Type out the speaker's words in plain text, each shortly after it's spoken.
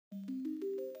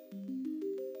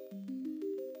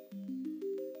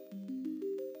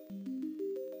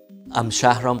I'm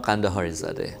Shahram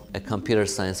Ghandeharizadeh, a computer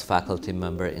science faculty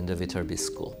member in the Viterbi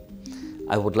school.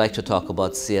 I would like to talk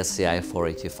about CSCI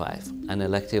 485, an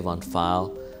elective on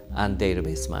file and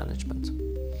database management.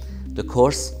 The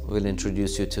course will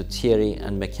introduce you to theory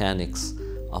and mechanics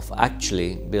of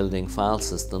actually building file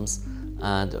systems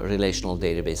and relational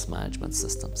database management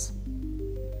systems.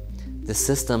 The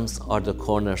systems are the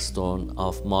cornerstone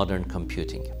of modern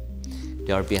computing.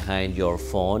 They are behind your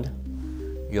phone,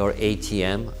 your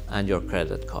ATM, and your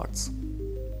credit cards.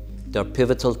 They're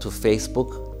pivotal to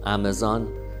Facebook, Amazon,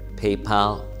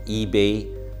 PayPal, eBay,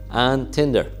 and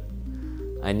Tinder.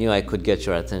 I knew I could get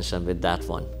your attention with that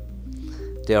one.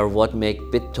 They are what make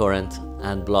BitTorrent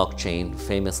and blockchain,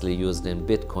 famously used in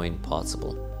Bitcoin,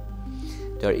 possible.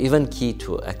 They are even key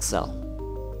to Excel.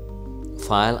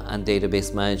 File and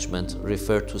database management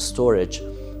refer to storage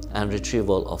and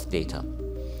retrieval of data.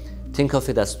 Think of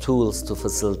it as tools to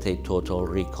facilitate total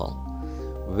recall,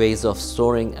 ways of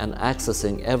storing and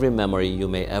accessing every memory you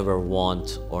may ever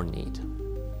want or need.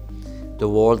 The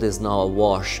world is now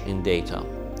awash in data,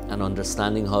 and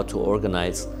understanding how to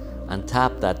organize and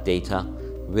tap that data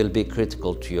will be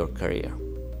critical to your career.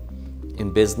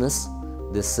 In business,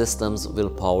 these systems will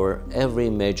power every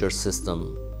major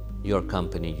system your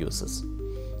company uses: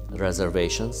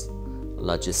 reservations,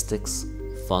 logistics,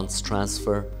 funds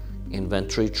transfer,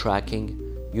 inventory tracking,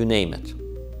 you name it.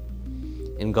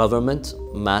 In government,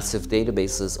 massive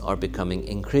databases are becoming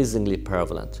increasingly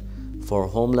prevalent for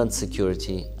homeland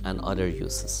security and other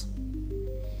uses.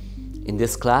 In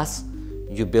this class,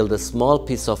 you build a small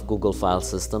piece of Google file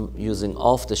system using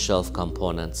off-the-shelf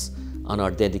components on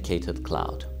our dedicated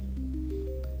cloud.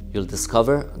 You'll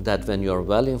discover that when you're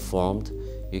well informed,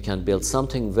 you can build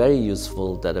something very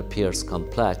useful that appears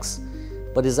complex,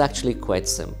 but is actually quite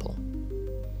simple.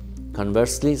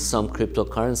 Conversely, some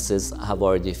cryptocurrencies have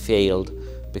already failed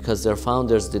because their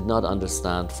founders did not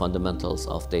understand fundamentals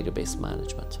of database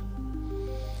management.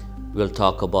 We'll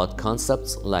talk about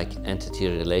concepts like entity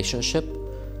relationship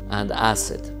and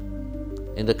ACID,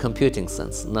 in the computing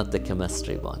sense, not the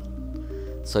chemistry one,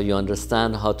 so you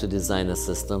understand how to design a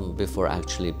system before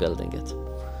actually building it.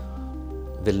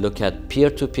 We'll look at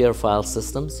peer-to-peer file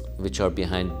systems, which are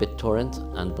behind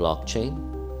BitTorrent and blockchain.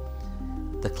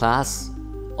 The class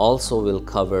also will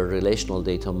cover relational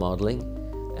data modeling,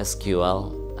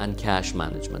 SQL, and cache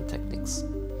management techniques.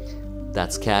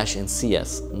 That's cache in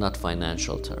CS, not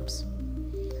financial terms.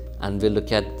 And we'll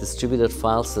look at distributed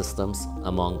file systems,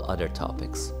 among other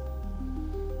topics.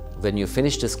 When you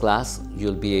finish this class,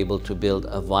 you'll be able to build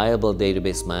a viable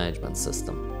database management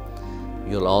system.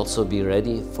 You'll also be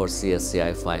ready for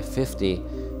CSCI 550,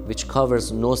 which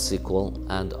covers NoSQL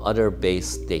and other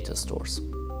base data stores.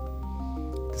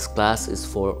 This class is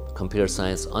for computer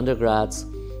science undergrads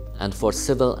and for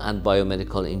civil and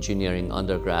biomedical engineering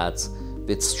undergrads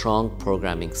with strong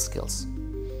programming skills.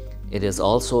 It is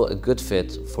also a good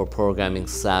fit for programming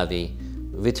savvy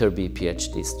Viterbi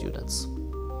PhD students.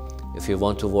 If you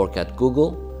want to work at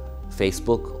Google,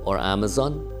 Facebook, or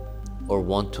Amazon, or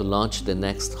want to launch the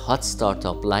next hot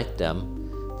startup like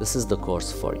them, this is the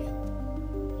course for you.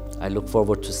 I look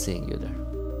forward to seeing you there.